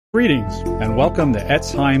Greetings, and welcome to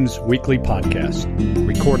Etz Chaim's weekly podcast,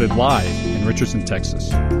 recorded live in Richardson,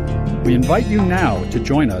 Texas. We invite you now to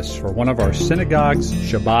join us for one of our synagogue's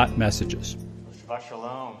Shabbat messages. Shabbat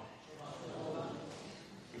Shalom.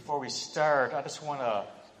 Before we start, I just want to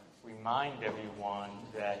remind everyone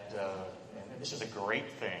that, and this is a great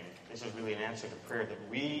thing, this is really an answer to prayer, that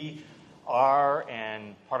we are,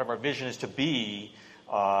 and part of our vision is to be,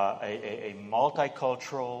 a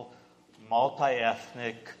multicultural,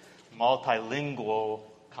 multi-ethnic, multilingual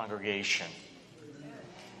congregation.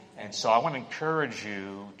 And so I want to encourage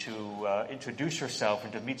you to introduce yourself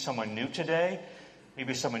and to meet someone new today,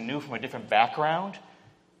 maybe someone new from a different background,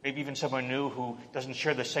 maybe even someone new who doesn't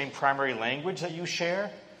share the same primary language that you share.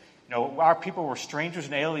 You know, our people were strangers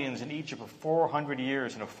and aliens in Egypt for 400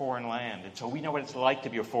 years in a foreign land, and so we know what it's like to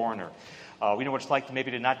be a foreigner. We know what it's like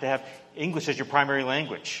to not to have English as your primary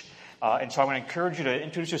language. And so I want to encourage you to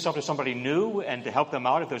introduce yourself to somebody new and to help them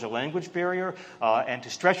out if there's a language barrier, and to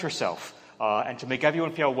stretch yourself, and to make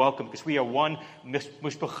everyone feel welcome, because we are one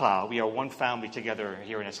mishpacha, we are one family together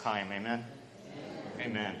here in Etz Chaim. Amen?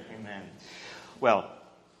 Amen. Amen. Well,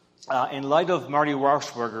 in light of Marty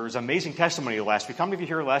Washburger's amazing testimony last week, how many of you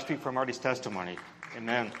here last week for Marty's testimony?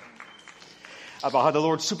 Amen. About how the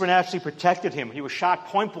Lord supernaturally protected him. He was shot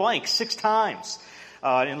point blank 6 times.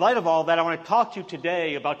 In light of all that, I want to talk to you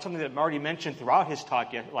today about something that Marty mentioned throughout his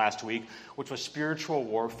talk last week, which was spiritual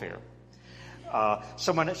warfare.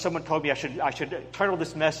 Someone told me I should title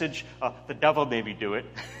this message, "The Devil Made Me Do It,"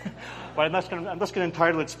 but I'm just going to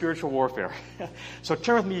entitle it "Spiritual Warfare." So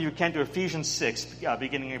turn with me, if you can, to Ephesians 6,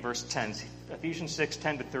 beginning in verse 10. Ephesians 6,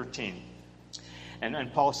 10 to 13.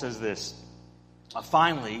 And Paul says this: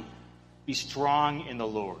 "Finally, be strong in the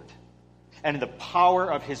Lord and in the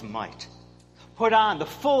power of his might. Put on the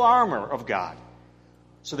full armor of God,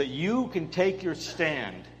 so that you can take your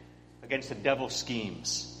stand against the devil's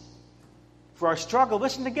schemes. For our struggle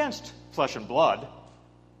isn't against flesh and blood,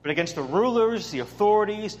 but against the rulers, the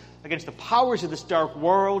authorities, against the powers of this dark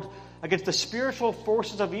world, against the spiritual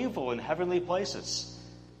forces of evil in heavenly places.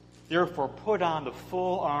 Therefore, put on the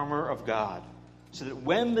full armor of God, so that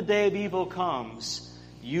when the day of evil comes,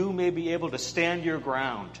 you may be able to stand your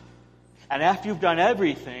ground. And after you've done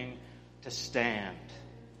everything, to stand."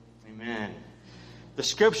 Amen. The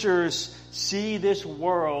scriptures see this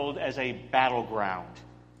world as a battleground.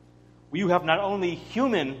 You have not only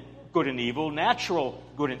human good and evil, natural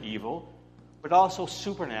good and evil, but also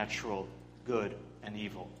supernatural good and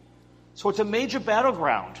evil. So it's a major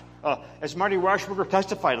battleground, as Marty Washburger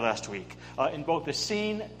testified last week, in both the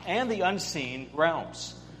seen and the unseen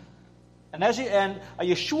realms. And a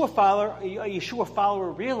Yeshua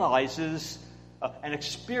follower realizes and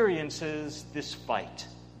experiences this fight.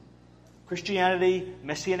 Christianity,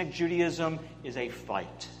 Messianic Judaism, is a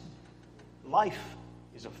fight. Life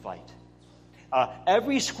is a fight.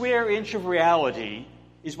 Every square inch of reality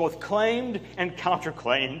is both claimed and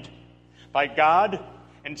counterclaimed by God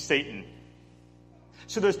and Satan.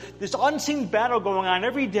 So there's this unseen battle going on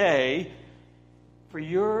every day for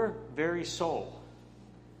your very soul.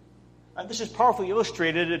 This is powerfully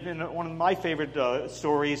illustrated in one of my favorite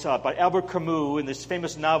stories by Albert Camus in this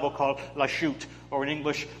famous novel called La Chute, or in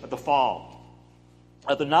English, The Fall.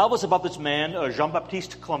 The novel is about this man,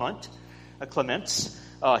 Jean-Baptiste Clements.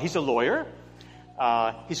 He's a lawyer.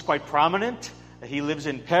 He's quite prominent. He lives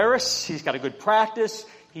in Paris. He's got a good practice.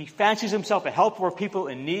 He fancies himself a helper of people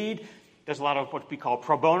in need. Does a lot of what we call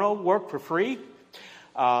pro bono work for free.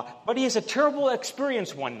 But he has a terrible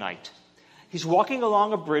experience one night. He's walking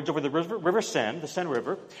along a bridge over the River Seine, the Seine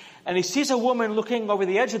River, and he sees a woman looking over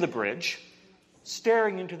the edge of the bridge,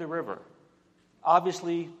 staring into the river,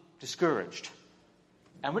 obviously discouraged.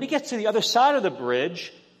 And when he gets to the other side of the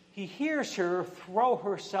bridge, he hears her throw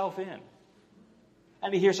herself in.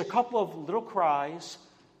 And he hears a couple of little cries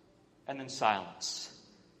and then silence.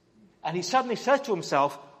 And he suddenly says to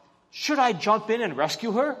himself, should I jump in and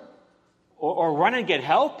rescue her? Or run and get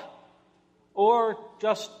help? Or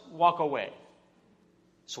just walk away?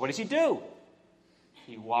 So what does he do?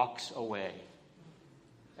 He walks away.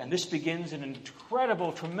 And this begins an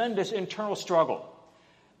incredible, tremendous internal struggle.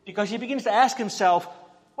 Because he begins to ask himself,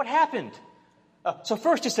 what happened? So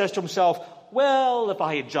first he says to himself, well, if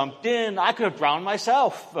I had jumped in, I could have drowned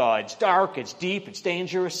myself. It's dark, it's deep, it's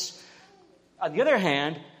dangerous. On the other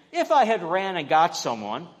hand, if I had ran and got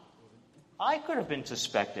someone, I could have been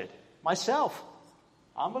suspected myself.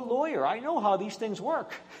 I'm a lawyer. I know how these things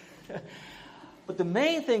work. But the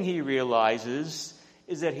main thing he realizes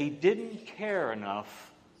is that he didn't care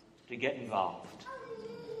enough to get involved.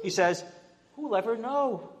 He says, who'll ever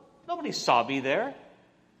know? Nobody saw me there.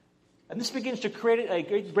 And this begins to create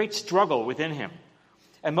a great struggle within him.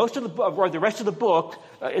 And most of the rest of the book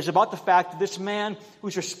is about the fact that this man,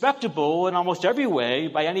 who's respectable in almost every way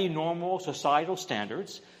by any normal societal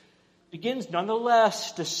standards, begins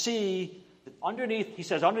nonetheless to see that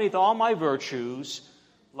underneath all my virtues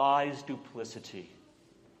lies duplicity.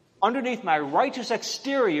 Underneath my righteous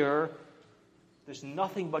exterior, there's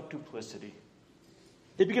nothing but duplicity.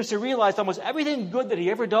 He begins to realize almost everything good that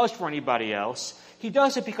he ever does for anybody else, he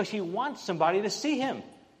does it because he wants somebody to see him.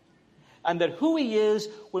 And that who he is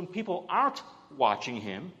when people aren't watching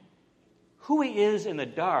him, who he is in the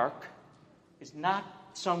dark, is not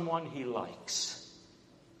someone he likes.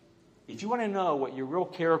 If you want to know what your real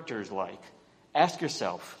character is like, ask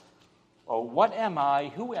yourself, what am I,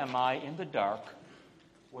 who am I in the dark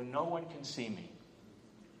when no one can see me?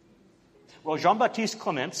 Well, Jean-Baptiste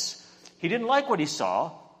Clements, he didn't like what he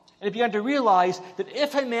saw, and he began to realize that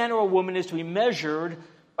if a man or a woman is to be measured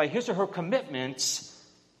by his or her commitments,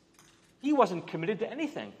 he wasn't committed to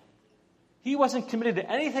anything. He wasn't committed to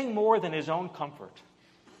anything more than his own comfort.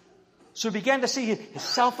 So he began to see his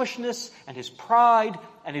selfishness and his pride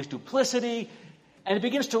and his duplicity, and he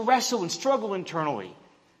begins to wrestle and struggle internally.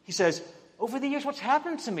 He says, over the years, what's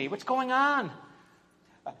happened to me? What's going on?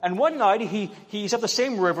 And one night, he's at the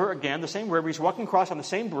same river, he's walking across on the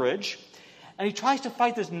same bridge, and he tries to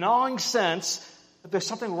fight this gnawing sense that there's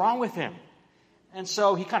something wrong with him. And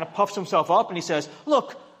so he kind of puffs himself up and he says,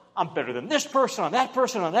 look, I'm better than this person, on that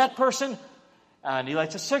person, on that person. And he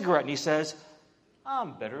lights a cigarette and he says,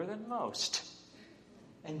 I'm better than most.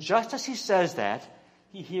 And just as he says that,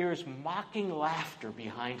 he hears mocking laughter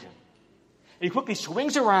behind him. And he quickly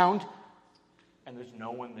swings around and there's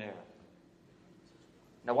no one there.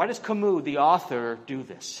 Now, why does Camus, the author, do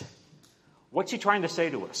this? What's he trying to say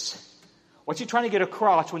to us? What's he trying to get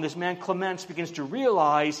across when this man Clements begins to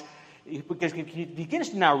realize, because he begins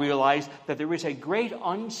to now realize that there is a great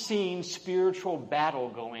unseen spiritual battle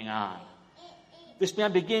going on? This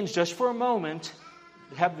man begins, just for a moment,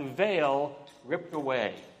 to have the veil ripped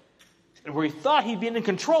away. And where he thought he'd been in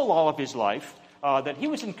control all of his life, that he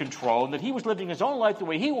was in control, and that he was living his own life the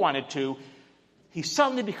way he wanted to, he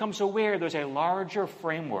suddenly becomes aware there's a larger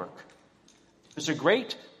framework. There's a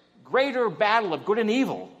greater battle of good and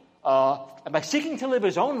evil. And by seeking to live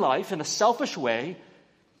his own life in a selfish way,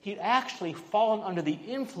 he'd actually fallen under the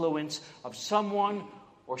influence of someone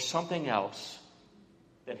or something else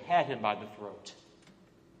that had him by the throat.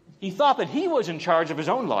 He thought that he was in charge of his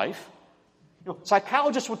own life.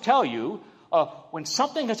 Psychologists will tell you, when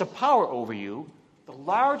something has a power over you, the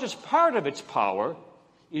largest part of its power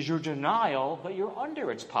is your denial that you're under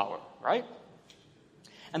its power, right?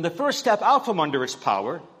 And the first step out from under its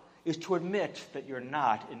power is to admit that you're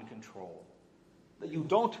not in control, that you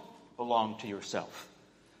don't belong to yourself.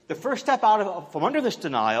 The first step out from under this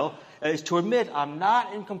denial is to admit I'm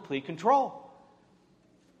not in complete control.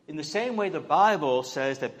 In the same way, the Bible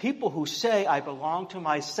says that people who say I belong to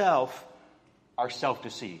myself are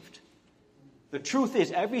self-deceived. The truth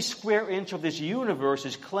is, every square inch of this universe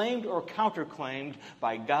is claimed or counterclaimed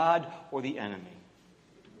by God or the enemy.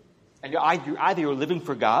 And either you're living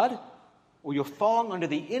for God, or you're falling under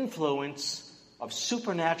the influence of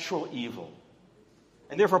supernatural evil.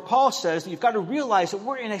 And therefore, Paul says that you've got to realize that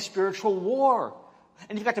we're in a spiritual war.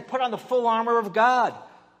 And you've got to put on the full armor of God.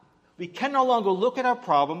 We can no longer look at our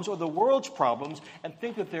problems or the world's problems and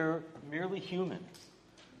think that they're merely human.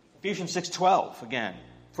 Ephesians 6:12, again.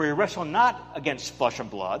 For you wrestle not against flesh and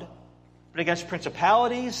blood, but against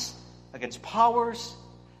principalities, against powers,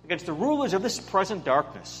 against the rulers of this present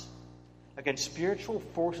darkness, against spiritual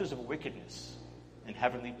forces of wickedness in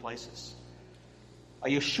heavenly places. A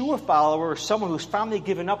Yeshua follower is someone who's finally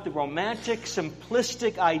given up the romantic,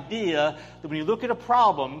 simplistic idea that when you look at a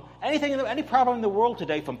problem, any problem in the world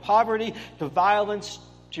today, from poverty to violence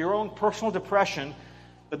to your own personal depression,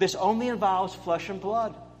 that this only involves flesh and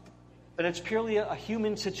blood. That it's purely a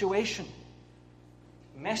human situation.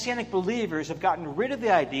 Messianic believers have gotten rid of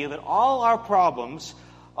the idea that all our problems,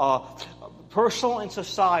 personal and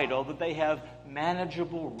societal, that they have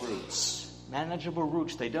manageable roots. Manageable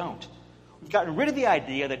roots, they don't. We've gotten rid of the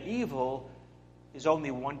idea that evil is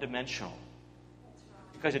only one-dimensional,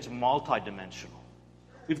 because it's multidimensional.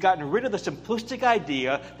 We've gotten rid of the simplistic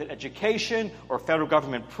idea that education or federal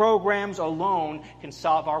government programs alone can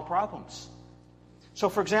solve our problems. So,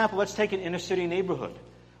 for example, let's take an inner-city neighborhood.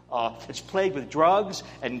 It's plagued with drugs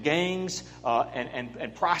and gangs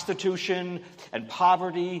and prostitution and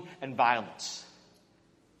poverty and violence.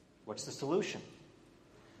 What's the solution?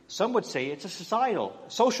 Some would say it's a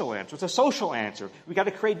social answer. It's a social answer. We've got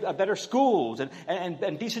to create better schools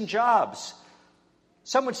and decent jobs.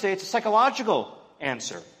 Some would say it's a psychological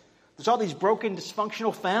answer. There's all these broken,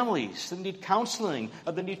 dysfunctional families that need counseling,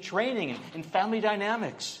 that need training in family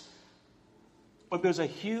dynamics. But there's a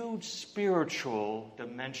huge spiritual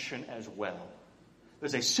dimension as well.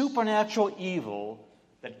 There's a supernatural evil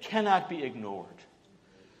that cannot be ignored.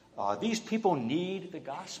 These people need the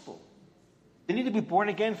gospel. They need to be born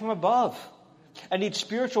again from above and need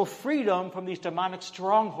spiritual freedom from these demonic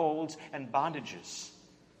strongholds and bondages.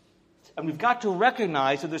 And we've got to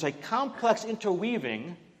recognize that there's a complex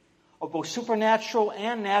interweaving of both supernatural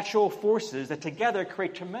and natural forces that together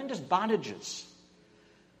create tremendous bondages.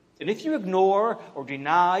 And if you ignore or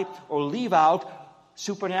deny or leave out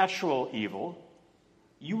supernatural evil,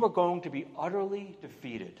 you are going to be utterly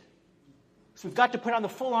defeated. So we've got to put on the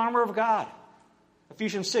full armor of God.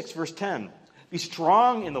 Ephesians 6, verse 10. Be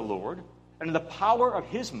strong in the Lord and in the power of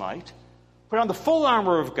his might. Put on the full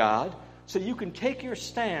armor of God so that you can take your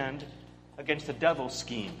stand against the devil's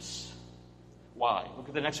schemes. Why? Look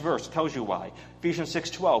at the next verse. It tells you why. Ephesians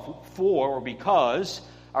 6:12. For or because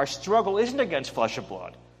our struggle isn't against flesh and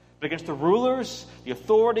blood, but against the rulers, the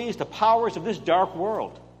authorities, the powers of this dark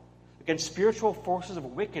world, against spiritual forces of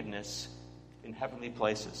wickedness in heavenly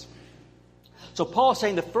places. So Paul is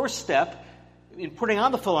saying the first step in putting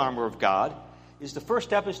on the full armor of God is the first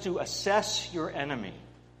step is to assess your enemy.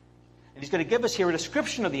 And he's going to give us here a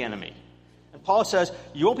description of the enemy. And Paul says,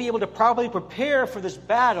 you won't be able to properly prepare for this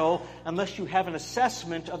battle unless you have an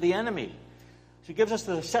assessment of the enemy. So he gives us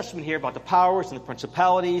the assessment here about the powers and the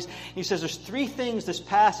principalities. And he says there's three things this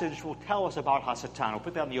passage will tell us about Hasatan. We'll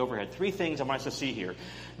put that on the overhead. Three things I want us to see here.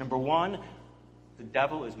 Number one, the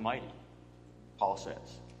devil is mighty, Paul says.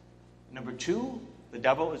 Number two, the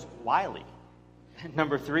devil is wily.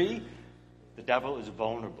 Number three, the devil is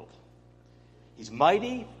vulnerable. He's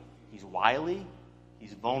mighty, he's wily,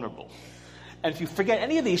 he's vulnerable. And if you forget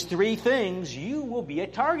any of these three things, you will be a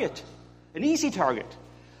target, an easy target.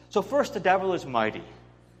 So first, the devil is mighty.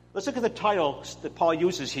 Let's look at the titles that Paul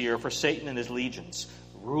uses here for Satan and his legions.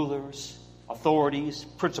 Rulers, authorities,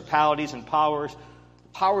 principalities and powers,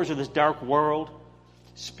 powers of this dark world,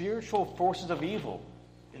 spiritual forces of evil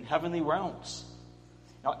in heavenly realms.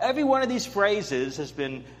 Now, every one of these phrases has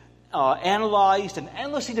been analyzed and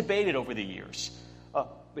endlessly debated over the years.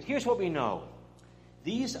 But here's what we know.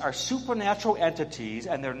 These are supernatural entities,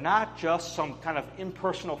 and they're not just some kind of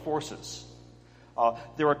impersonal forces.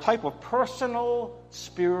 They're a type of personal,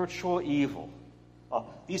 spiritual evil.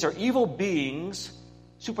 These are evil beings,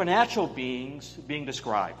 supernatural beings being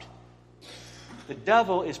described. The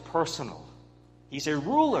devil is personal. He's a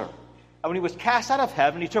ruler. And when he was cast out of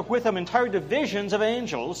heaven, he took with him entire divisions of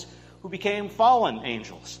angels who became fallen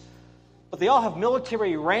angels. But they all have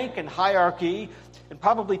military rank and hierarchy and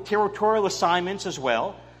probably territorial assignments as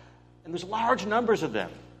well. And there's large numbers of them.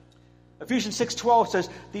 Ephesians 6:12 says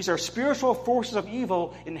these are spiritual forces of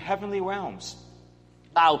evil in heavenly realms.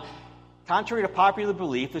 Now, contrary to popular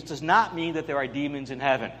belief, this does not mean that there are demons in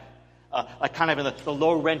heaven, like kind of in the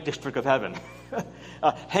low-rent district of heaven,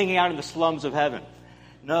 hanging out in the slums of heaven.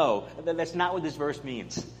 No, that's not what this verse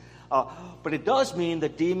means. But it does mean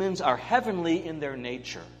that demons are heavenly in their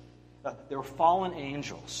nature. They're fallen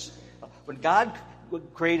angels. When God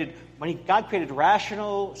created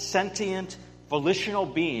rational, sentient, volitional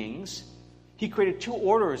beings, he created two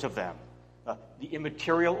orders of them. The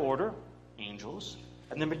immaterial order, angels,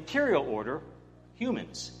 and the material order,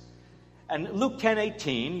 humans. And Luke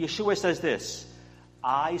 10:18, Yeshua says this,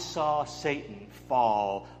 I saw Satan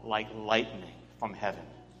fall like lightning from heaven.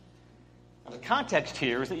 Now, the context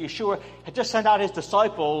here is that Yeshua had just sent out his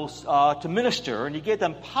disciples to minister, and he gave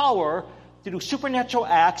them power to do supernatural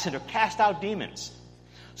acts and to cast out demons.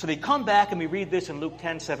 So they come back, and we read this in Luke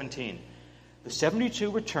 10:17. The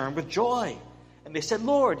 72 returned with joy, and they said,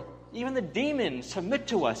 Lord, even the demons submit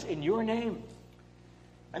to us in your name.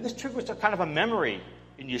 And this triggers a kind of a memory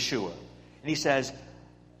in Yeshua. And he says,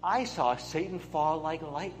 I saw Satan fall like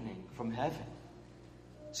lightning from heaven.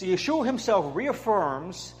 So Yeshua himself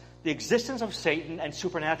reaffirms the existence of Satan and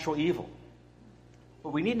supernatural evil.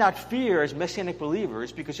 But we need not fear as Messianic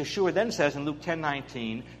believers, because Yeshua then says in Luke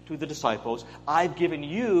 10:19 to the disciples, I've given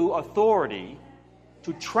you authority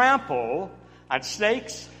to trample on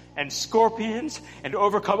snakes and scorpions and to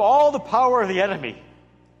overcome all the power of the enemy.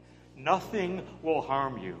 Nothing will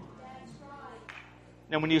harm you.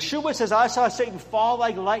 Now, when Yeshua says, I saw Satan fall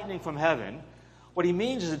like lightning from heaven, what he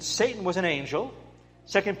means is that Satan was an angel.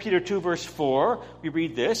 2 Peter 2, verse 4, we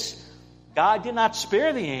read this, God did not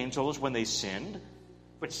spare the angels when they sinned,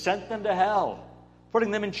 but sent them to hell,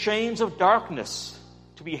 putting them in chains of darkness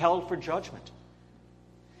to be held for judgment.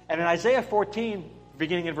 And in Isaiah 14,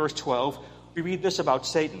 beginning in verse 12, we read this about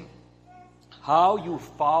Satan. How you've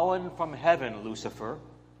fallen from heaven, Lucifer,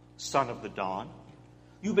 son of the dawn.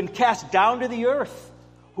 You've been cast down to the earth.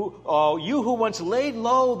 You who once laid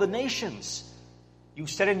low the nations. You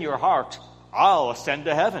said in your heart, I'll ascend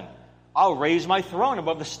to heaven. I'll raise my throne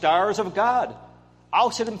above the stars of God.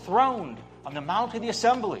 I'll sit enthroned on the mount of the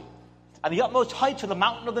assembly, on the utmost heights of the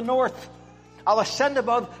mountain of the north. I'll ascend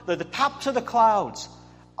above the tops of the clouds.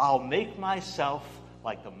 I'll make myself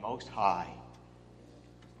like the Most High.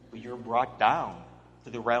 But you're brought down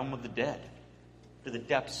to the realm of the dead, to the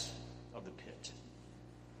depths of the pit.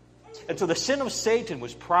 And so the sin of Satan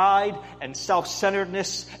was pride and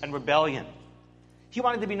self-centeredness and rebellion. He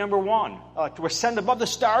wanted to be number one, to ascend above the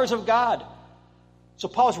stars of God. So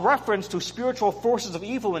Paul's reference to spiritual forces of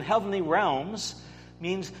evil in heavenly realms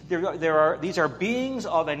means these are beings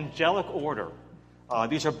of angelic order.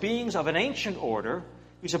 These are beings of an ancient order.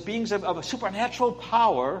 These are beings of a supernatural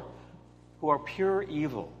power who are pure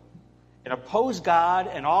evil and oppose God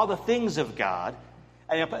and all the things of God,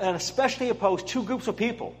 and especially oppose two groups of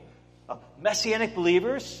people, Messianic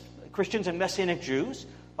believers, Christians and Messianic Jews,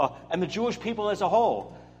 and the Jewish people as a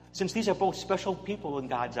whole, since these are both special people in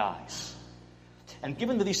God's eyes. And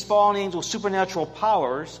given to these fallen angels' supernatural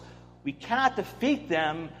powers, we cannot defeat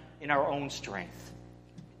them in our own strength.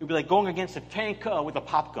 It would be like going against a tank with a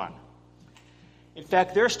pop gun. In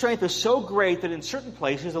fact, their strength is so great that in certain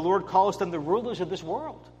places the Lord calls them the rulers of this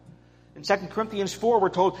world. In 2 Corinthians 4, we're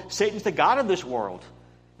told Satan's the god of this world.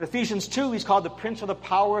 In Ephesians 2, he's called the prince of the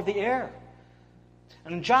power of the air.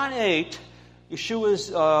 And in John 8,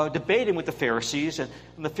 Yeshua's debating with the Pharisees, and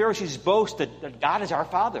the Pharisees boast that God is our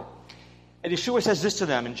Father. And Yeshua says this to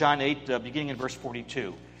them in John 8, beginning in verse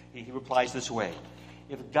 42. He replies this way,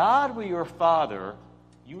 If God were your Father,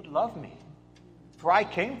 you'd love me, for I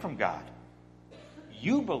came from God.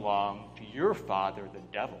 You belong to your father, the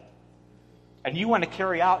devil, and you want to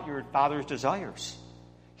carry out your father's desires.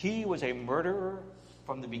 He was a murderer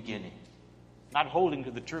from the beginning, not holding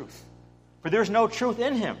to the truth, for there's no truth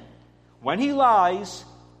in him. When he lies,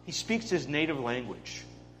 he speaks his native language,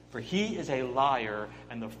 for he is a liar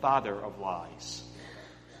and the father of lies.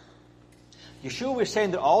 Yeshua was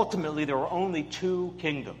saying that ultimately there are only two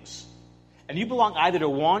kingdoms, and you belong either to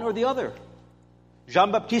one or the other.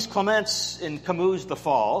 Jean-Baptiste Clements in Camus' The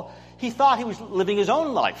Fall, he thought he was living his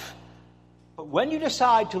own life. But when you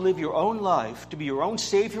decide to live your own life, to be your own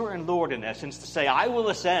Savior and Lord in essence, to say, I will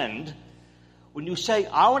ascend, when you say,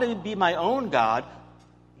 I want to be my own God,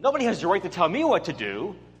 nobody has the right to tell me what to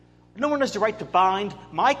do. No one has the right to bind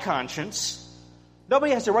my conscience.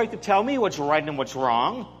 Nobody has the right to tell me what's right and what's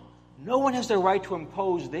wrong. No one has the right to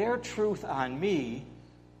impose their truth on me.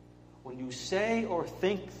 When you say or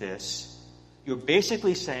think this, you're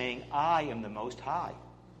basically saying, I am the Most High.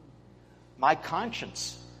 My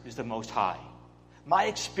conscience is the Most High. My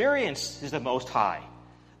experience is the Most High.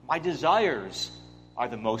 My desires are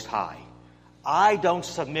the Most High. I don't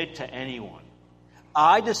submit to anyone.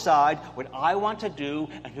 I decide what I want to do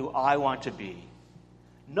and who I want to be.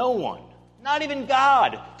 No one, not even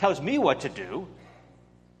God, tells me what to do.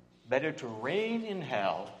 Better to reign in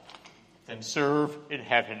hell than serve in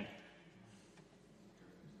heaven.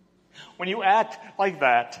 When you act like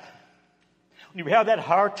that, when you have that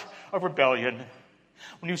heart of rebellion,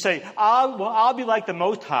 when you say, I'll be like the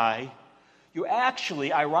Most High, you're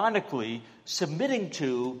actually, ironically, submitting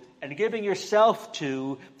to and giving yourself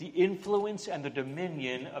to the influence and the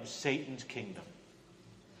dominion of Satan's kingdom.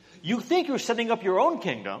 You think you're setting up your own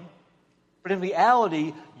kingdom, but in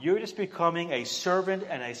reality, you're just becoming a servant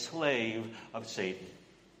and a slave of Satan.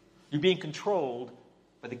 You're being controlled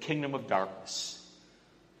by the kingdom of darkness.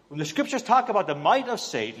 When the scriptures talk about the might of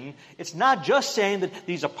Satan, it's not just saying that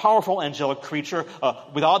he's a powerful angelic creature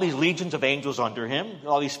with all these legions of angels under him,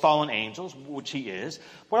 all these fallen angels, which he is,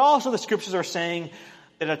 but also the scriptures are saying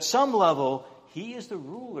that at some level, he is the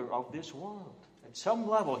ruler of this world. At some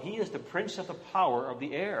level, he is the prince of the power of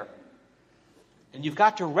the air. And you've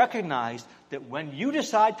got to recognize that when you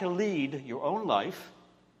decide to lead your own life,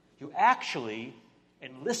 you're actually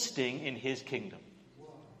enlisting in his kingdom.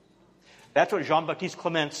 That's what Jean-Baptiste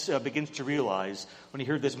Clements begins to realize when he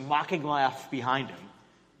heard this mocking laugh behind him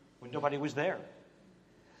when nobody was there.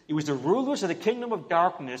 It was the rulers of the kingdom of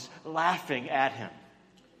darkness laughing at him.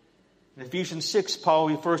 In Ephesians 6, Paul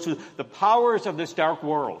refers to the powers of this dark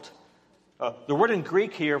world. The word in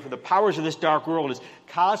Greek here for the powers of this dark world is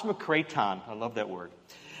cosmokraton. I love that word.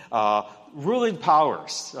 Ruling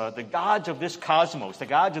powers, the gods of this cosmos, the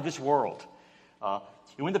gods of this world.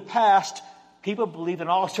 In the past, people believed in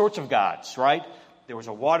all sorts of gods, right? There was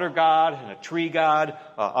a water god and a tree god,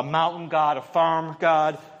 a mountain god, a farm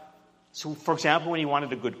god. So, for example, when you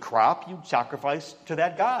wanted a good crop, you'd sacrifice to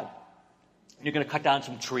that god. You're going to cut down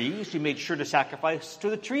some trees. You made sure to sacrifice to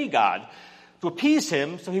the tree god to appease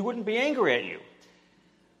him so he wouldn't be angry at you.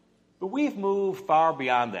 But we've moved far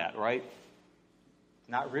beyond that, right?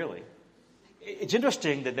 Not really. It's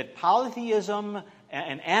interesting that polytheism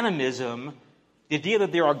and animism, the idea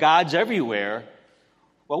that there are gods everywhere,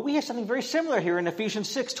 well, we have something very similar here in Ephesians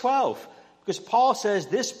 6:12, because Paul says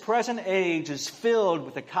this present age is filled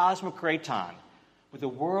with the cosmic kraton, with the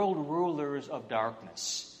world rulers of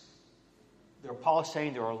darkness. Paul is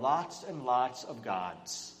saying there are lots and lots of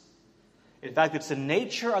gods. In fact, it's the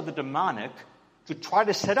nature of the demonic to try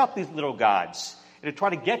to set up these little gods and to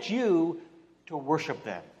try to get you to worship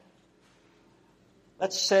them.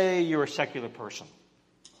 Let's say you're a secular person.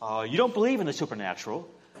 You don't believe in the supernatural.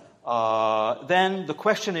 Then the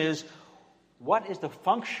question is, what is the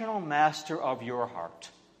functional master of your heart?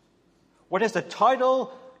 What is the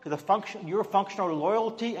title to your functional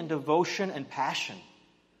loyalty and devotion and passion?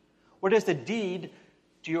 What is the deed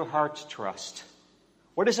to your heart's trust?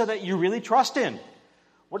 What is it that you really trust in?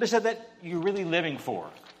 What is it that you're really living for?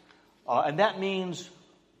 And that means,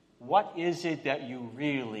 what is it that you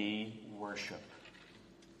really worship?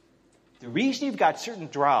 The reason you've got certain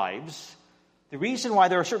drives, the reason why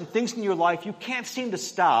there are certain things in your life you can't seem to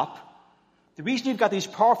stop, the reason you've got these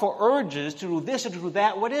powerful urges to do this and to do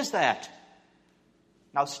that, what is that?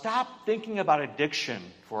 Now stop thinking about addiction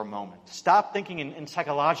for a moment. Stop thinking in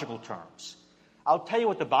psychological terms. I'll tell you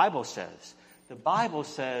what the Bible says. The Bible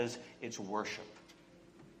says it's worship.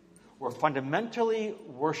 We're fundamentally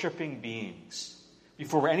worshiping beings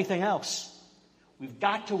before anything else. We've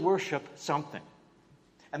got to worship something.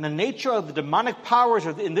 And the nature of the demonic powers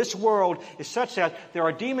in this world is such that there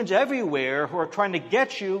are demons everywhere who are trying to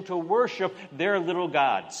get you to worship their little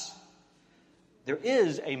gods. There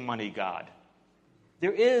is a money god.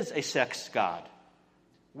 There is a sex god.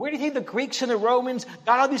 Where do you think the Greeks and the Romans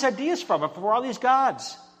got all these ideas from all these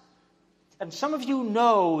gods? And some of you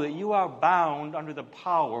know that you are bound under the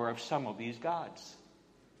power of some of these gods.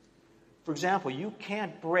 For example, you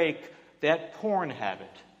can't break that porn habit.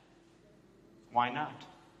 Why not?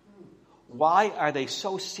 Why are they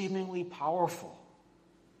so seemingly powerful?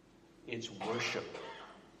 It's worship.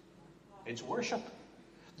 It's worship.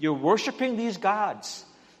 You're worshiping these gods.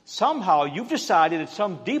 Somehow you've decided at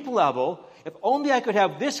some deep level, if only I could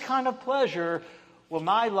have this kind of pleasure, will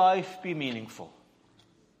my life be meaningful?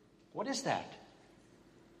 What is that?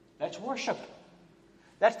 That's worship.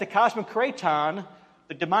 That's the cosmic kraton,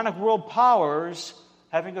 the demonic world powers,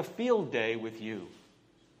 having a field day with you.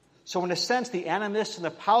 So in a sense, the animists and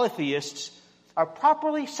the polytheists are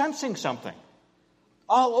properly sensing something.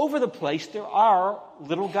 All over the place, there are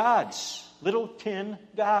little gods, little tin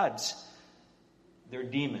gods. They're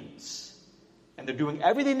demons. And they're doing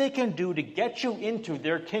everything they can do to get you into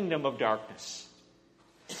their kingdom of darkness.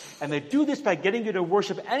 And they do this by getting you to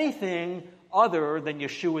worship anything other than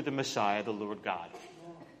Yeshua the Messiah, the Lord God.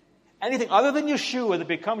 Anything other than Yeshua that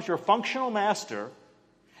becomes your functional master,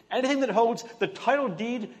 anything that holds the title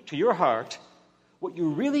deed to your heart, what you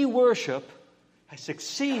really worship has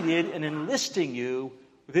succeeded in enlisting you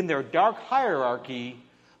within their dark hierarchy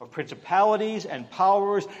of principalities and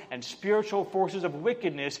powers and spiritual forces of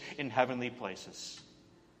wickedness in heavenly places.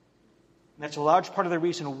 And that's a large part of the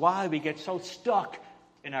reason why we get so stuck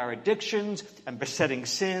in our addictions and besetting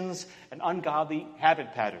sins and ungodly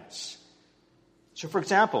habit patterns. So, for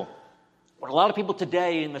example, what a lot of people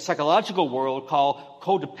today in the psychological world call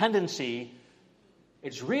codependency,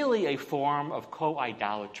 it's really a form of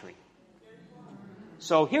co-idolatry.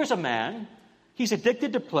 So here's a man. He's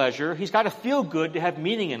addicted to pleasure. He's got to feel good to have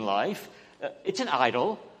meaning in life. It's an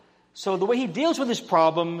idol. So the way he deals with his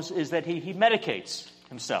problems is that he medicates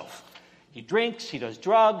himself. He drinks, he does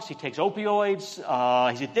drugs, he takes opioids,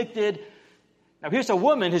 he's addicted. Now here's a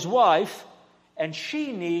woman, his wife, and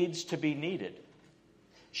she needs to be needed.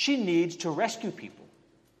 She needs to rescue people.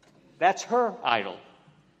 That's her idol.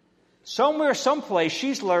 Somewhere, someplace,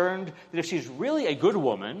 she's learned that if she's really a good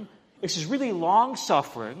woman, if she's really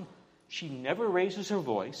long-suffering, she never raises her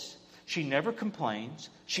voice, she never complains,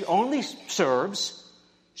 she only serves,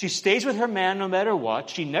 she stays with her man no matter what,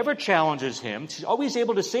 she never challenges him, she's always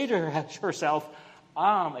able to say to herself,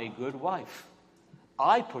 I'm a good wife.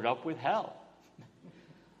 I put up with hell.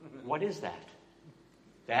 What is that?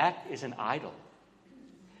 That is an idol.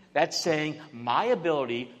 That's saying my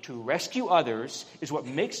ability to rescue others is what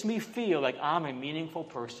makes me feel like I'm a meaningful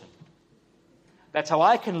person. That's how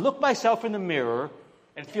I can look myself in the mirror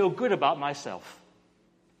and feel good about myself.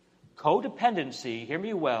 Codependency, hear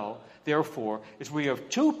me well, therefore, is where you have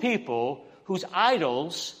two people whose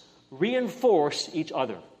idols reinforce each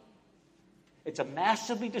other. It's a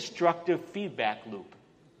massively destructive feedback loop.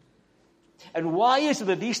 And why is it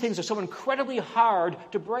that these things are so incredibly hard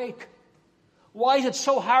to break? Why is it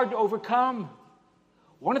so hard to overcome?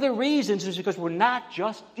 One of the reasons is because we're not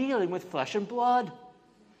just dealing with flesh and blood.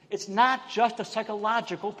 It's not just a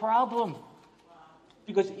psychological problem.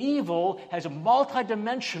 Because evil has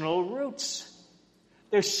multidimensional roots.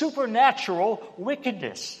 There's supernatural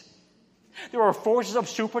wickedness. There are forces of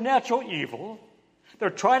supernatural evil. They're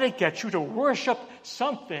trying to get you to worship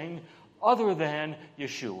something other than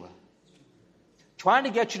Yeshua. Trying to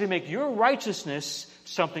get you to make your righteousness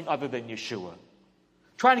something other than Yeshua.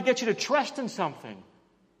 Trying to get you to trust in something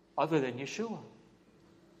other than Yeshua.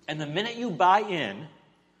 And the minute you buy in,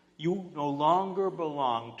 you no longer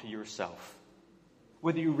belong to yourself.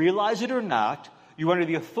 Whether you realize it or not, you're under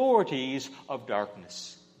the authorities of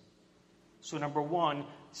darkness. So number one,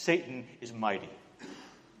 Satan is mighty.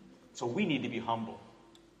 So we need to be humble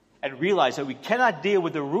and realize that we cannot deal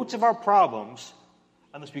with the roots of our problems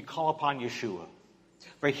unless we call upon Yeshua.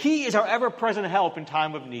 For he is our ever-present help in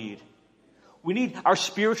time of need. We need our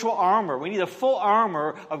spiritual armor. We need the full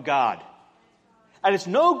armor of God. And it's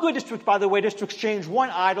no good, by the way, just to exchange one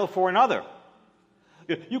idol for another.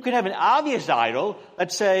 You can have an obvious idol,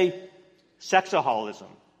 let's say sexaholism,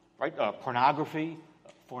 right? Pornography,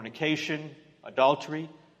 fornication, adultery.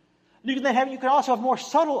 You can also have a more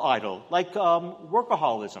subtle idol, like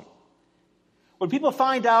workaholism. When people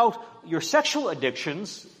find out your sexual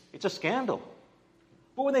addictions, it's a scandal.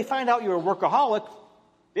 But when they find out you're a workaholic,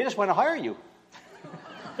 they just want to hire you.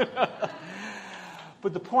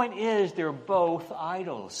 But the point is, they're both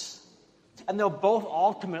idols. And they'll both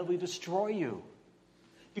ultimately destroy you.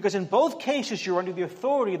 Because in both cases, you're under the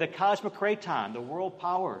authority of the cosmic kraton, the world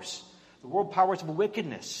powers of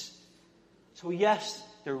wickedness. So yes,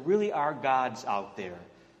 there really are gods out there,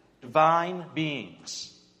 divine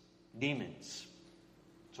beings, demons.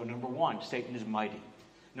 So number one, Satan is mighty.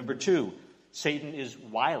 Number two, Satan is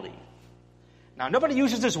wily. Now, nobody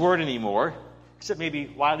uses this word anymore, except maybe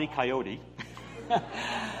Wile E. Coyote.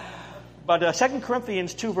 But 2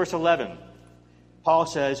 Corinthians 2, verse 11, Paul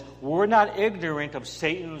says, we're not ignorant of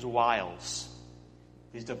Satan's wiles,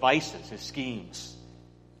 his devices, his schemes.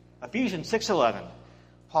 Ephesians 6:11,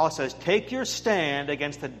 Paul says, take your stand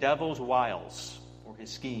against the devil's wiles, or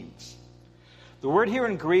his schemes. The word here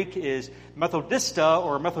in Greek is methodista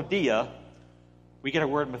or methodia. We get a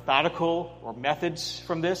word methodical or methods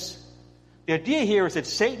from this. The idea here is that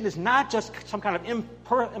Satan is not just some kind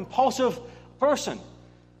of impulsive person.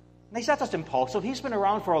 And he's not just impulsive. He's been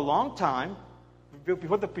around for a long time,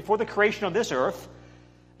 before the creation of this earth.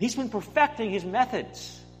 He's been perfecting his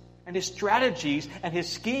methods and his strategies and his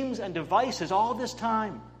schemes and devices all this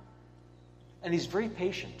time. And he's very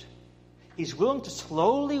patient. He's willing to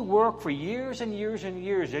slowly work for years and years and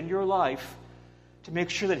years in your life to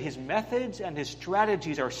make sure that his methods and his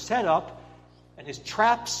strategies are set up and his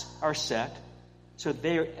traps are set so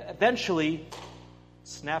they eventually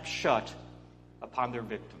snap shut upon their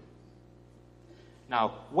victim.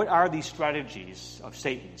 Now, what are these strategies of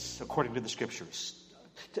Satan's according to the Scriptures?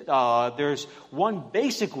 There's one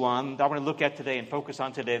basic one that I want to look at today and focus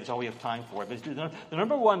on today. That's all we have time for. But the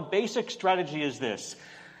number one basic strategy is this.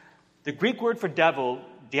 The Greek word for devil,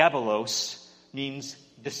 diabolos, means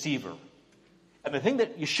deceiver. And the thing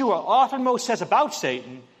that Yeshua often most says about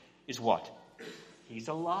Satan is what? He's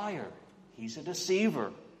a liar. He's a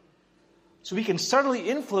deceiver. So he can subtly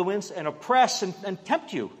influence and oppress and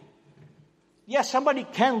tempt you. Yes, somebody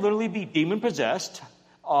can literally be demon-possessed,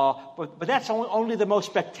 but that's only the most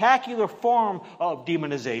spectacular form of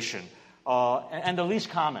demonization and the least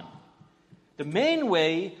common. The main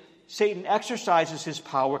way Satan exercises his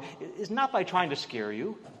power is not by trying to scare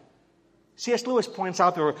you. C.S. Lewis points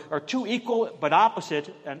out there are two equal but opposite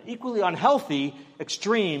and equally unhealthy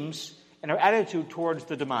extremes in our attitude towards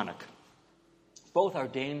the demonic. Both are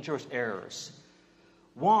dangerous errors.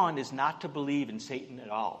 One is not to believe in Satan at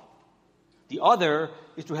all. The other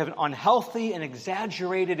is to have an unhealthy and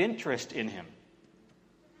exaggerated interest in him.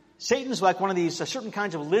 Satan's like one of these certain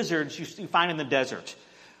kinds of lizards you find in the desert.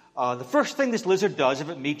 The first thing this lizard does if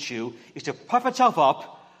it meets you is to puff itself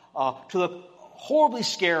up to look horribly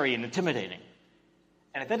scary and intimidating.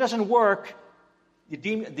 And if that doesn't work,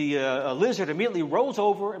 the lizard immediately rolls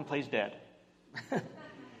over and plays dead.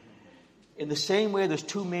 In the same way, there's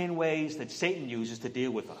two main ways that Satan uses to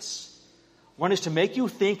deal with us. One is to make you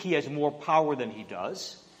think he has more power than he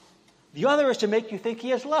does. The other is to make you think he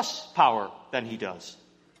has less power than he does.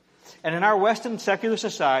 And in our Western secular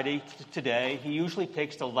society today, he usually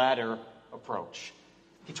takes the latter approach.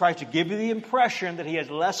 He tries to give you the impression that he has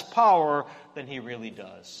less power than he really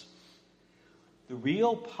does. The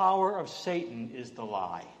real power of Satan is the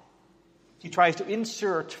lie. He tries to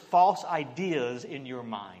insert false ideas in your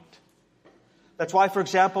mind. That's why, for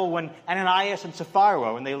example, when Ananias and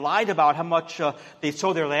Sapphira, when they lied about how much they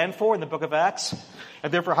sold their land for in the book of Acts,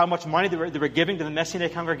 and therefore how much money they were giving to the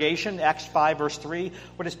Messianic congregation, Acts 5, verse 3,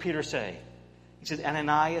 what does Peter say? He says,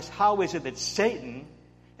 Ananias, how is it that Satan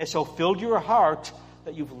has so filled your heart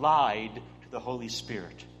that you've lied to the Holy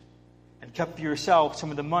Spirit and kept for yourself some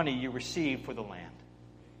of the money you received for the land?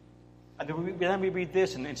 And then we read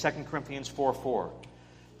this in 2 Corinthians 4:4.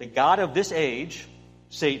 The God of this age,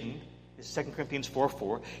 Satan, is 2 Corinthians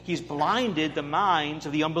 4:4. He's blinded the minds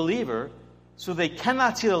of the unbeliever so they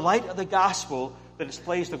cannot see the light of the gospel that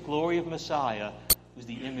displays the glory of Messiah, who's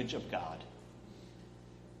the image of God.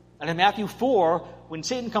 And in Matthew 4, when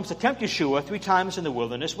Satan comes to tempt Yeshua 3 times in the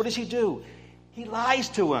wilderness, what does he do? He lies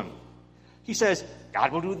to him. He says,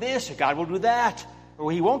 God will do this, or God will do that,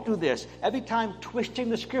 or he won't do this. Every time twisting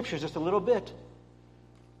the scriptures just a little bit.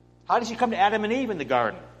 How does he come to Adam and Eve in the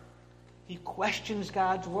garden? He questions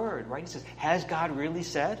God's word, right? He says, has God really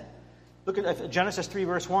said? Look at Genesis 3,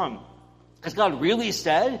 verse 1. Has God really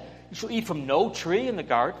said you shall eat from no tree in the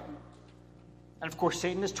garden? And of course,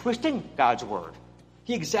 Satan is twisting God's word.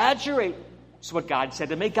 He exaggerates what God said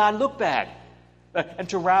to make God look bad. And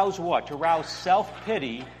to rouse what? To rouse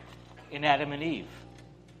self-pity in Adam and Eve.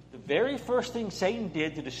 The very first thing Satan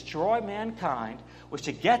did to destroy mankind was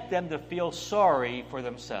to get them to feel sorry for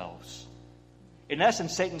themselves. In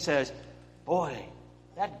essence, Satan says, boy,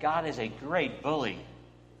 that God is a great bully.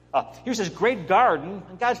 Here's this great garden,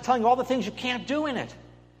 and God's telling you all the things you can't do in it.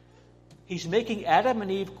 He's making Adam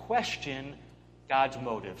and Eve question God's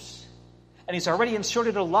motives. And he's already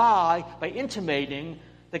inserted a lie by intimating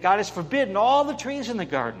that God has forbidden all the trees in the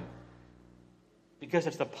garden. Because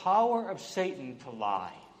it's the power of Satan to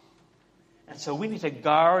lie. And so we need to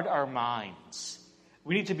guard our minds.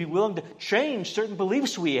 We need to be willing to change certain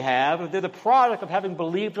beliefs we have if they're the product of having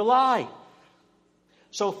believed a lie.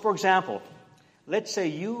 So, for example, let's say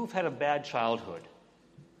you've had a bad childhood.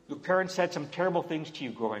 Your parents said some terrible things to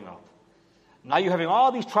you growing up. Now you're having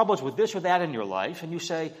all these troubles with this or that in your life, and you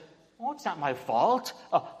say, oh, it's not my fault.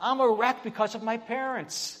 I'm a wreck because of my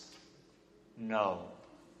parents. No.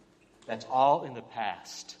 That's all in the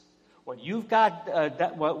past. What you've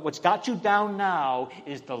got, what's got you down now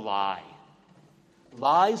is the lie.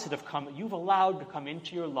 Lies that you've allowed to come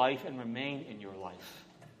into your life and remain in your life.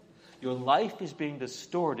 Your life is being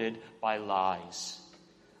distorted by lies.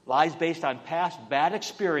 Lies based on past bad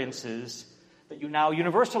experiences that you now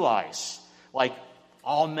universalize. Like,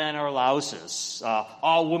 all men are louses.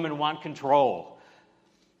 All women want control.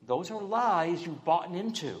 Those are lies you've bought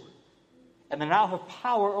into. And they now have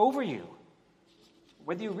power over you,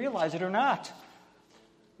 whether you realize it or not.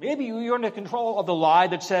 Maybe you're under control of the lie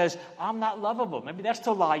that says, I'm not lovable. Maybe that's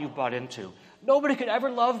the lie you bought into. Nobody could ever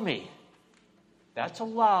love me. That's a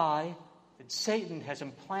lie that Satan has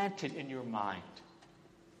implanted in your mind.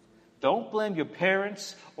 Don't blame your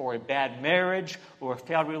parents or a bad marriage or a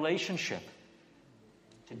failed relationship.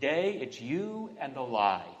 Today, it's you and the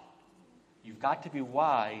lie. You've got to be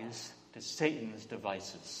wise to Satan's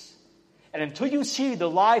devices. And until you see the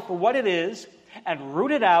lie for what it is and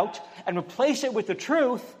root it out and replace it with the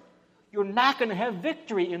truth, you're not going to have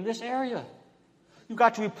victory in this area. You've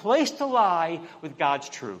got to replace the lie with God's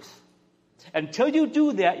truth. Until you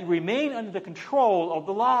do that, you remain under the control of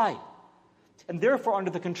the lie, and therefore under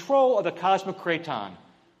the control of the cosmic kraton,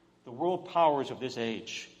 the world powers of this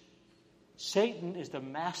age. Satan is the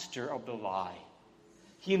master of the lie.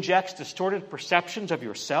 He injects distorted perceptions of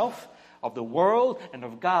yourself, of the world, and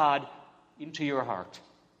of God into your heart.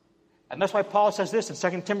 And that's why Paul says this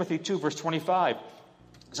in 2 Timothy 2, verse 25.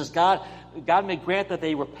 He says, God may grant that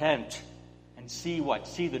they repent and see what?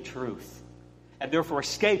 See the truth. And therefore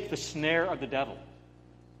escape the snare of the devil.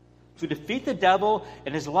 To defeat the devil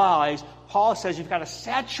and his lies, Paul says you've got to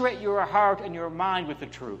saturate your heart and your mind with the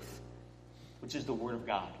truth, which is the Word of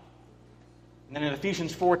God. And then in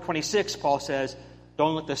Ephesians 4:26, Paul says,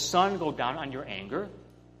 don't let the sun go down on your anger.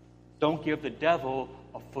 Don't give the devil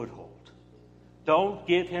a foothold. Don't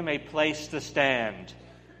give him a place to stand.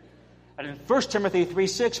 And in 1 Timothy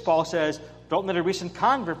 3:6, Paul says, don't let a recent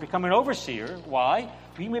convert become an overseer. Why?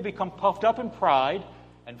 For he may become puffed up in pride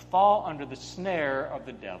and fall under the snare of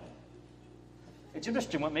the devil. It's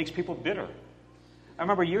interesting what makes people bitter. I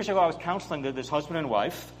remember years ago I was counseling this husband and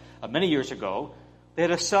wife, many years ago. They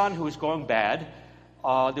had a son who was going bad.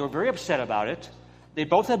 They were very upset about it. They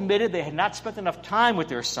both admitted they had not spent enough time with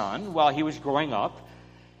their son while he was growing up.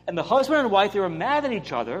 And the husband and wife, they were mad at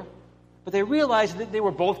each other, but they realized that they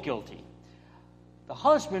were both guilty. The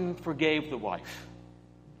husband forgave the wife.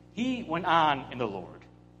 He went on in the Lord.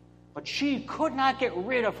 But she could not get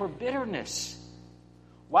rid of her bitterness.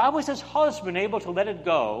 Why was this husband able to let it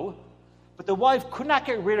go, but the wife could not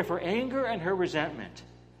get rid of her anger and her resentment?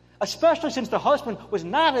 Especially since the husband was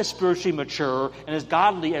not as spiritually mature and as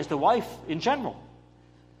godly as the wife in general.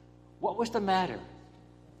 What was the matter?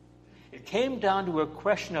 It came down to a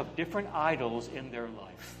question of different idols in their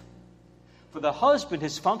life. For the husband,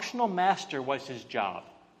 his functional master was his job.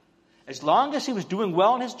 As long as he was doing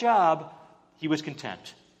well in his job, he was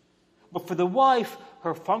content. But for the wife,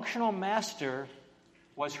 her functional master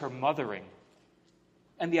was her mothering,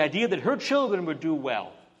 and the idea that her children would do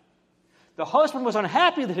well. The husband was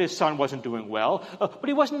unhappy that his son wasn't doing well, but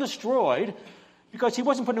he wasn't destroyed because he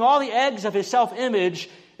wasn't putting all the eggs of his self-image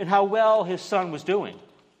in how well his son was doing.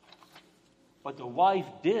 But the wife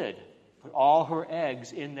did put all her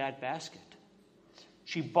eggs in that basket.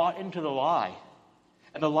 She bought into the lie.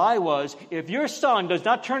 And the lie was, if your son does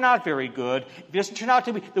not turn out very good, if he doesn't turn out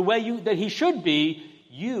to be the way that he should be,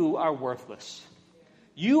 you are worthless.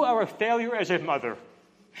 You are a failure as a mother.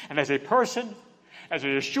 And as a person, as a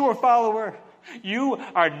Yeshua follower, you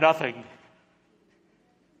are nothing.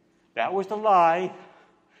 That was the lie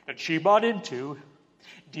that she bought into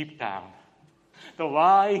deep down. The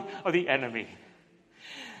lie of the enemy.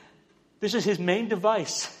 This is his main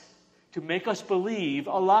device, to make us believe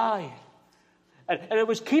a lie. And it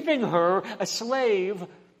was keeping her a slave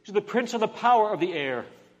to the prince of the power of the air.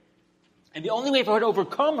 And the only way for her to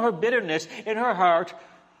overcome her bitterness in her heart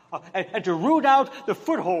and to root out the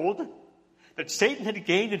foothold that Satan had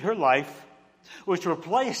gained in her life was to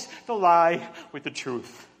replace the lie with the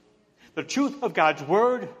truth. The truth of God's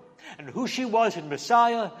word and who she was in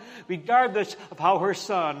Messiah, regardless of how her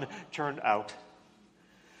son turned out.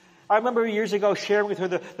 I remember years ago sharing with her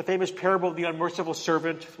the famous parable of the unmerciful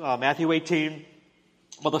servant, Matthew 18.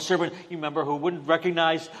 Well, the servant, you remember, who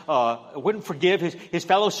wouldn't forgive his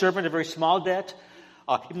fellow servant a very small debt,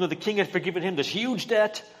 even though the king had forgiven him this huge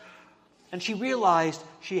debt. And she realized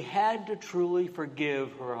she had to truly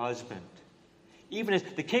forgive her husband. Even as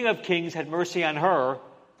the King of Kings had mercy on her,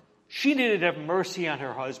 she needed to have mercy on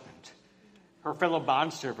her husband, her fellow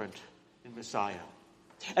bondservant in Messiah.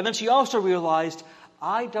 And then she also realized,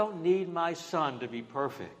 I don't need my son to be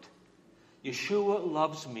perfect. Yeshua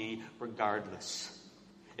loves me regardless.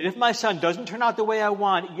 And if my son doesn't turn out the way I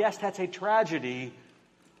want, yes, that's a tragedy,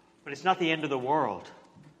 but it's not the end of the world.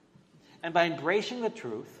 And by embracing the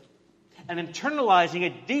truth and internalizing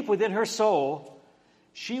it deep within her soul,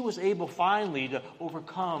 she was able finally to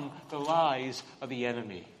overcome the lies of the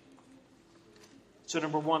enemy. So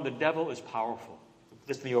number one, the devil is powerful.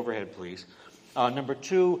 This in the overhead, please. Number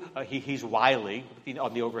two, he's wily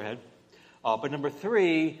on the overhead. But number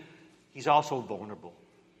three, he's also vulnerable.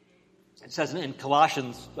 It says in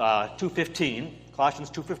Colossians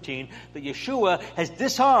 2:15, that Yeshua has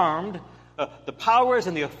disarmed the powers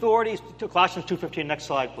and the authorities. Colossians 2:15, next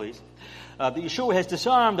slide, please. That Yeshua has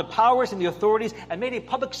disarmed the powers and the authorities and made a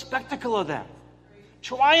public spectacle of them,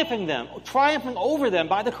 triumphing over them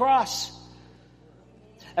by the cross.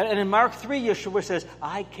 And in Mark 3, Yeshua says,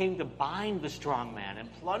 I came to bind the strong man and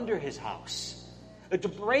plunder his house, to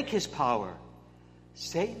break his power.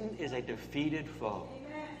 Satan is a defeated foe.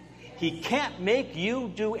 He can't make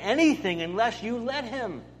you do anything unless you let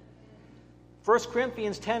him. 1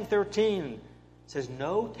 Corinthians 10:13 says,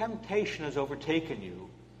 no temptation has overtaken you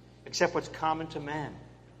except what's common to man.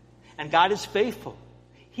 And God is faithful.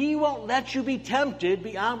 He won't let you be tempted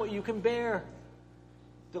beyond what you can bear.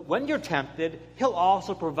 That when you're tempted, he'll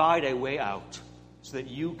also provide a way out so that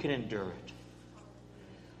you can endure it.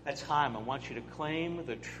 That time, I want you to claim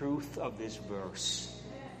the truth of this verse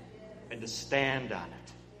and to stand on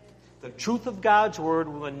it. The truth of God's word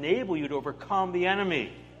will enable you to overcome the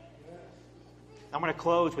enemy. I'm going to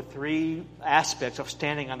close with three aspects of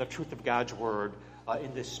standing on the truth of God's word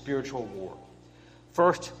in this spiritual war.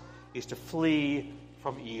 First is to flee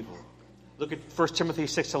from evil. Look at 1 Timothy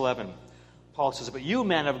 6:11. Paul says, but you,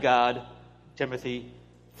 man of God, Timothy,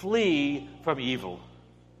 flee from evil.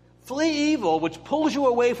 Flee evil, which pulls you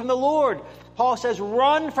away from the Lord. Paul says,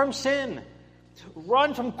 run from sin.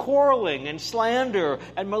 Run from quarreling and slander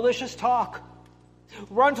and malicious talk.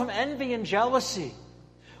 Run from envy and jealousy.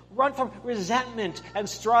 Run from resentment and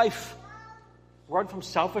strife. Run from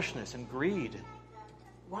selfishness and greed.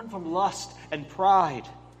 Run from lust and pride.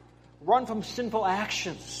 Run from sinful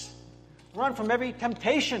actions. Run from every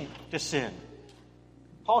temptation to sin.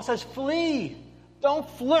 Paul says, flee. Don't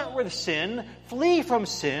flirt with sin. Flee from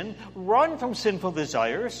sin. Run from sinful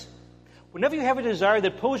desires. Whenever you have a desire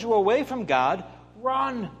that pulls you away from God,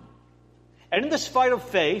 run. And in this fight of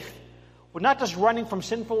faith, we're not just running from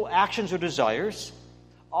sinful actions or desires,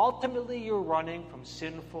 Ultimately, you're running from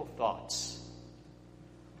sinful thoughts.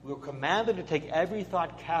 We're commanded to take every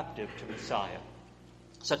thought captive to Messiah.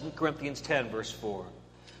 2 Corinthians 10, verse 4.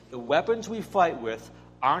 The weapons we fight with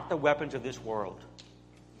aren't the weapons of this world.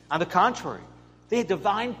 On the contrary, they have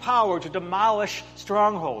divine power to demolish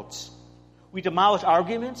strongholds. We demolish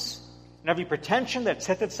arguments and every pretension that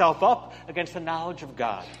sets itself up against the knowledge of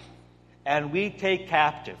God. And we take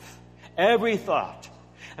captive every thought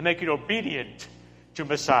and make it obedient to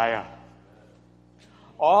Messiah.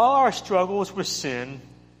 All our struggles with sin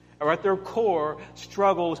are at their core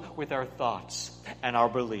struggles with our thoughts and our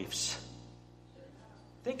beliefs.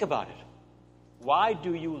 Think about it. Why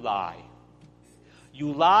do you lie?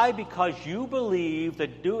 You lie because you believe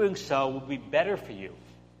that doing so will be better for you.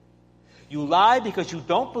 You lie because you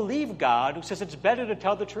don't believe God, who says it's better to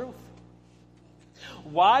tell the truth.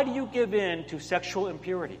 Why do you give in to sexual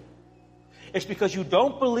impurity? It's because you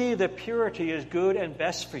don't believe that purity is good and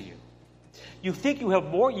best for you. You think you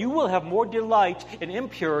will have more delight in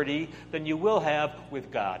impurity than you will have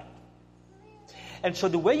with God. And so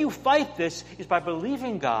the way you fight this is by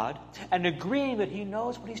believing God and agreeing that He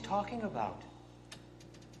knows what He's talking about.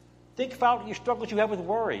 Think about your struggles you have with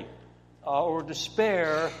worry or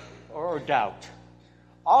despair or doubt.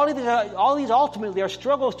 All these ultimately are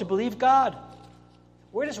struggles to believe God.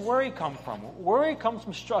 Where does worry come from? Worry comes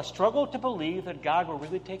from a struggle to believe that God will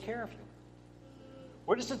really take care of you.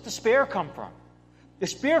 Where does despair come from?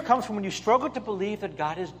 Despair comes from when you struggle to believe that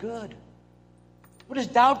God is good. Where does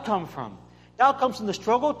doubt come from? Doubt comes from the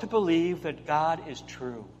struggle to believe that God is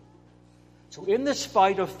true. So in this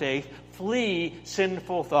fight of faith, flee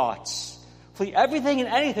sinful thoughts. Flee everything and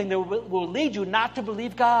anything that will lead you not to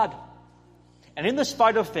believe God. And in this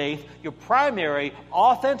fight of faith, your primary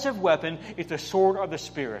offensive weapon is the sword of the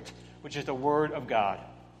Spirit, which is the Word of God.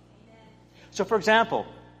 So for example,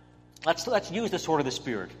 let's use the sword of the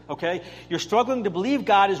Spirit, okay? You're struggling to believe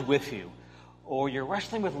God is with you, or you're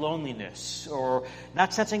wrestling with loneliness, or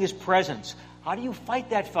not sensing His presence. How do you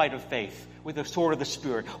fight that fight of faith with the sword of the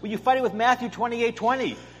Spirit? Well, you fight it with Matthew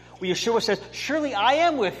 28:20, where Yeshua says, "Surely I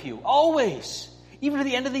am with you, always, even to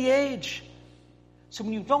the end of the age." So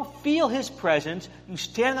when you don't feel His presence, you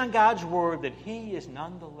stand on God's word that He is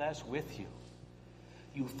nonetheless with you.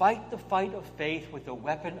 You fight the fight of faith with the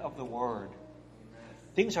weapon of the Word.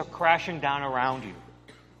 Things are crashing down around you.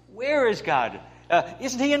 Where is God?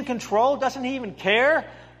 Isn't He in control? Doesn't He even care?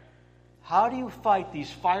 How do you fight these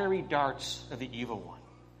fiery darts of the evil one?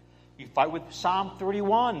 You fight with Psalm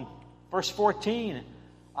 31, verse 14.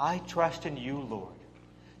 I trust in you, Lord.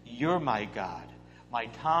 You're my God. My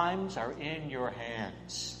times are in your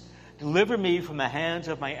hands. Deliver me from the hands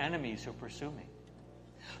of my enemies who pursue me.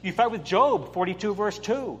 You fight with Job 42, verse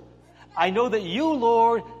 2. I know that you,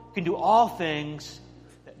 Lord, can do all things,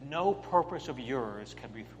 that no purpose of yours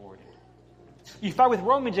can be thwarted. You fight with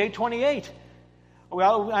Romans 8:28.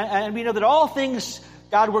 Well, and we know that all things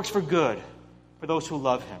God works for good for those who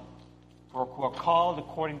love Him, or who are called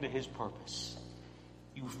according to His purpose.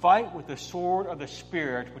 You fight with the sword of the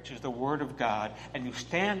Spirit, which is the Word of God, and you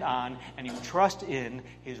stand on and you trust in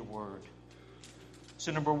His Word.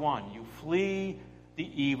 So number one, you flee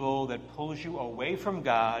the evil that pulls you away from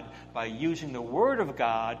God by using the Word of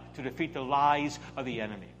God to defeat the lies of the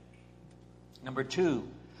enemy. Number two,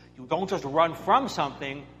 you don't just run from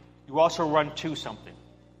something, you also run to something.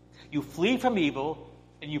 You flee from evil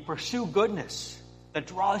and you pursue goodness that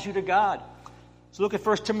draws you to God. So look at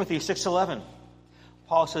 1 Timothy 6:11.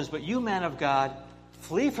 Paul says, but you, man of God,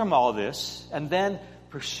 flee from all this and then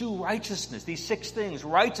pursue righteousness. These 6 things: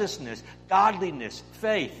 righteousness, godliness,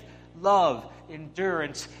 faith, love,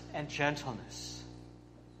 endurance, and gentleness.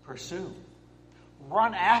 Pursue.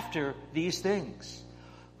 Run after these things.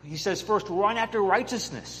 He says first, run after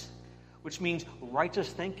righteousness, which means righteous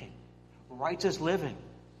thinking, righteous living,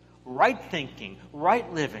 right thinking,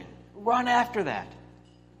 right living. Run after that.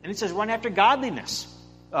 And he says run after godliness,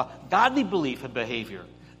 godly belief and behavior,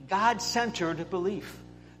 God-centered belief,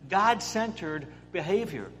 God-centered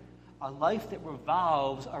behavior, a life that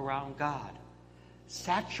revolves around God.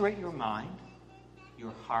 Saturate your mind,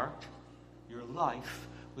 your heart, your life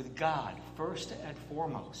with God first and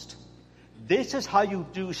foremost. This is how you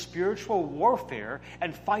do spiritual warfare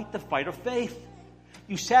and fight the fight of faith.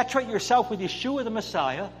 You saturate yourself with Yeshua the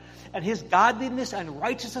Messiah and His godliness and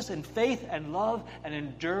righteousness and faith and love and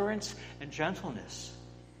endurance and gentleness.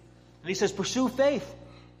 And he says, pursue faith.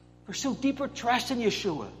 Pursue deeper trust in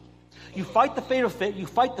Yeshua. You fight the fight of faith. You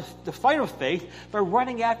fight the fight of faith by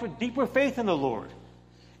running after deeper faith in the Lord.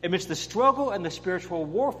 Amidst the struggle and the spiritual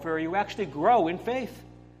warfare, you actually grow in faith.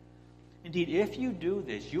 Indeed, if you do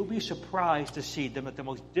this, you'll be surprised to see that the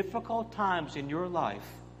most difficult times in your life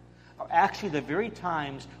are actually the very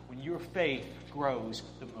times when your faith grows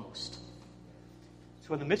the most.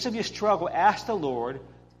 So in the midst of your struggle, ask the Lord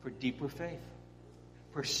for deeper faith.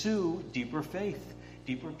 Pursue deeper faith,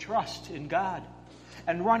 deeper trust in God,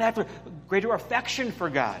 and run after greater affection for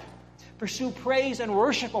God. Pursue praise and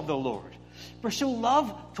worship of the Lord. Pursue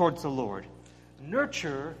love towards the Lord.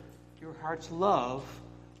 Nurture your heart's love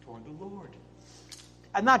toward the Lord.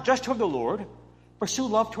 And not just toward the Lord. Pursue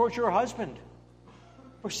love towards your husband.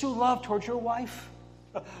 Pursue love towards your wife.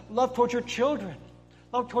 Love towards your children.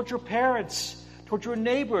 Love towards your parents. Towards your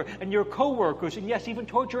neighbor and your co-workers. And yes, even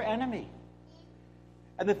towards your enemy.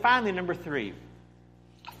 And then finally, number 3.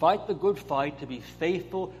 Fight the good fight to be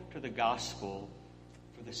faithful to the gospel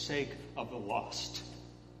for the sake of the lost.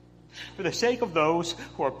 For the sake of those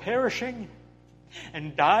who are perishing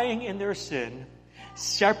and dying in their sin,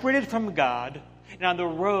 separated from God, and on the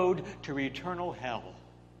road to eternal hell.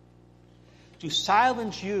 To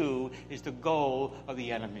silence you is the goal of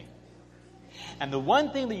the enemy. And the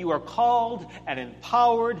one thing that you are called and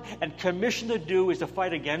empowered and commissioned to do is to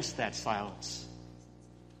fight against that silence.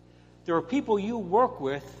 There are people you work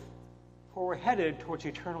with who are headed towards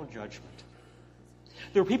eternal judgment.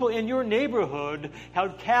 There are people in your neighborhood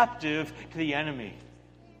held captive to the enemy.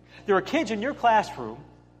 There are kids in your classroom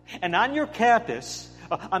and on your campus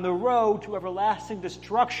on the road to everlasting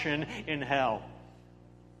destruction in hell.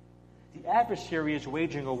 The adversary is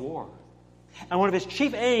waging a war. And one of his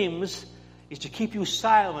chief aims is to keep you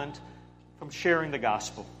silent from sharing the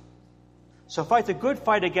gospel. So fight the good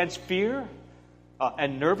fight against fear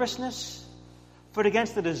and nervousness. Fight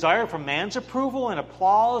against the desire for man's approval and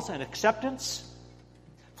applause and acceptance.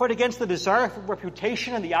 Fight against the desire for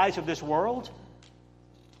reputation in the eyes of this world.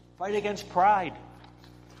 Fight against pride.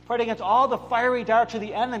 Fight against all the fiery darts of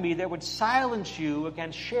the enemy that would silence you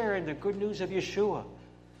against sharing the good news of Yeshua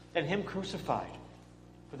and Him crucified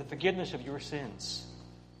for the forgiveness of your sins.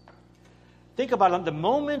 Think about it. The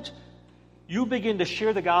moment you begin to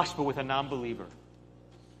share the gospel with a non-believer,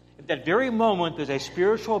 at that very moment there's a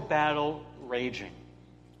spiritual battle raging.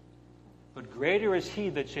 But greater is He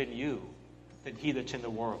that's in you than he that's in the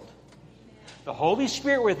world. The Holy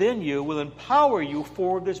Spirit within you will empower you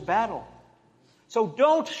for this battle. So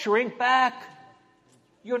don't shrink back.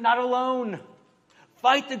 You're not alone.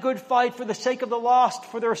 Fight the good fight for the sake of the lost,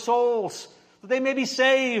 for their souls, that they may be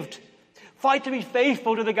saved. Fight to be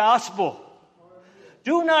faithful to the gospel.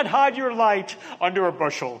 Do not hide your light under a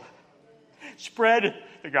bushel. Spread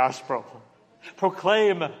the gospel.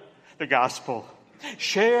 Proclaim the gospel.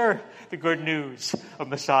 Share the good news of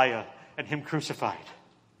Messiah and Him crucified.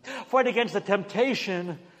 Fight against the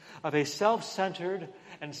temptation of a self-centered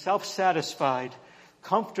and self-satisfied,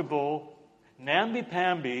 comfortable,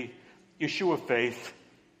 namby-pamby Yeshua faith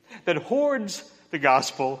that hoards the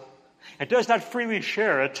gospel and does not freely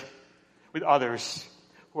share it with others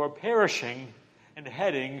who are perishing and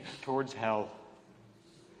heading towards hell.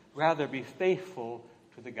 Rather, be faithful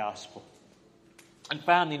to the gospel. And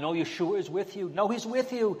finally, know Yeshua is with you. Know He's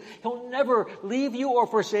with you. He'll never leave you or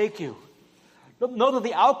forsake you. Know that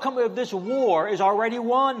the outcome of this war is already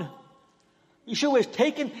won. Yeshua has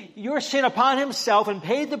taken your sin upon Himself and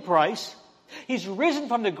paid the price. He's risen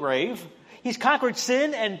from the grave. He's conquered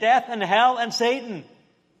sin and death and hell and Satan.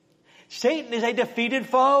 Satan is a defeated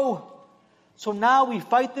foe. So now we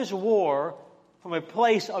fight this war from a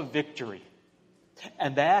place of victory.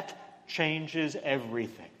 And that changes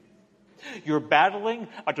everything. You're battling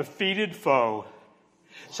a defeated foe.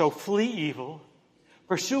 So flee evil,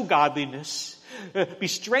 pursue godliness, be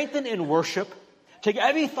strengthened in worship, take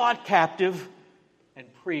every thought captive, and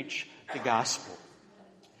preach the gospel.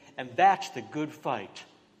 And that's the good fight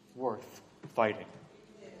worth fighting.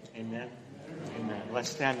 Amen. Amen. Let's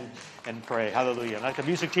stand and pray. Hallelujah. I'd like the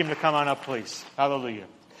music team to come on up, please. Hallelujah.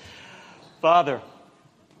 Father,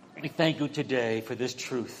 we thank you today for this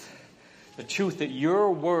truth. The truth that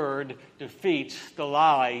your word defeats the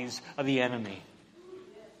lies of the enemy.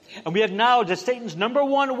 And we acknowledge that Satan's number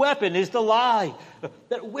one weapon is the lie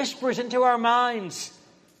that whispers into our minds.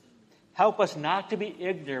 Help us not to be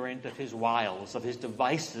ignorant of his wiles, of his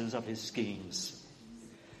devices, of his schemes.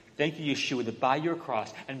 Thank you, Yeshua, that by your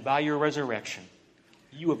cross and by your resurrection,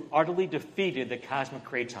 you have utterly defeated the cosmic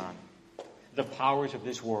kraton, the powers of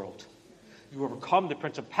this world. You overcome the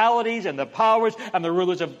principalities and the powers and the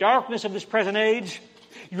rulers of darkness of this present age.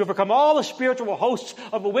 You overcome all the spiritual hosts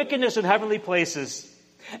of wickedness in heavenly places.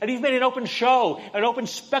 And you've made an open show,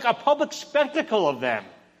 a public spectacle of them.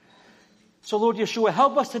 So, Lord Yeshua,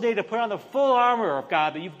 help us today to put on the full armor of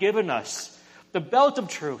God that you've given us, the belt of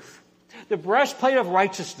truth, the breastplate of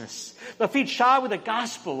righteousness, the feet shod with the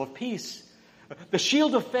gospel of peace, the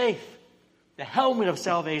shield of faith, the helmet of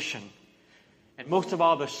salvation, and most of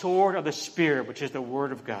all, the sword of the Spirit, which is the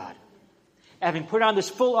Word of God. Having put on this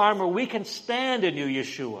full armor, we can stand in you,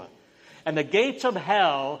 Yeshua, and the gates of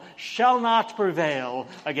hell shall not prevail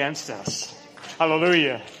against us.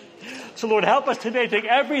 Hallelujah. So, Lord, help us today to take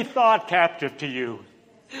every thought captive to you,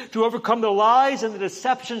 to overcome the lies and the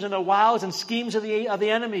deceptions and the wiles and schemes of the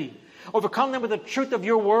enemy. Overcome them with the truth of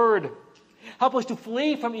your word. Help us to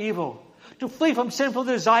flee from evil, to flee from sinful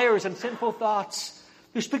desires and sinful thoughts,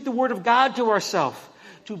 to speak the word of God to ourselves,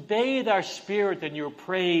 to bathe our spirit in your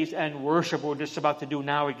praise and worship we're just about to do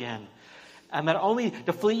now again. And not only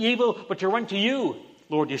to flee evil, but to run to you,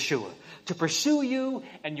 Lord Yeshua, to pursue you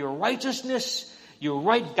and your righteousness, your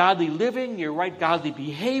right godly living, your right godly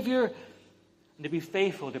behavior, and to be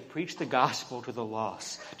faithful to preach the gospel to the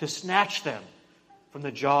lost, to snatch them from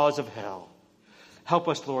the jaws of hell. Help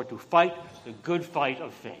us, Lord, to fight the good fight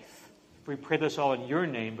of faith. We pray this all in your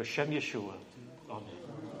name, B'Shem Yeshua. Amen.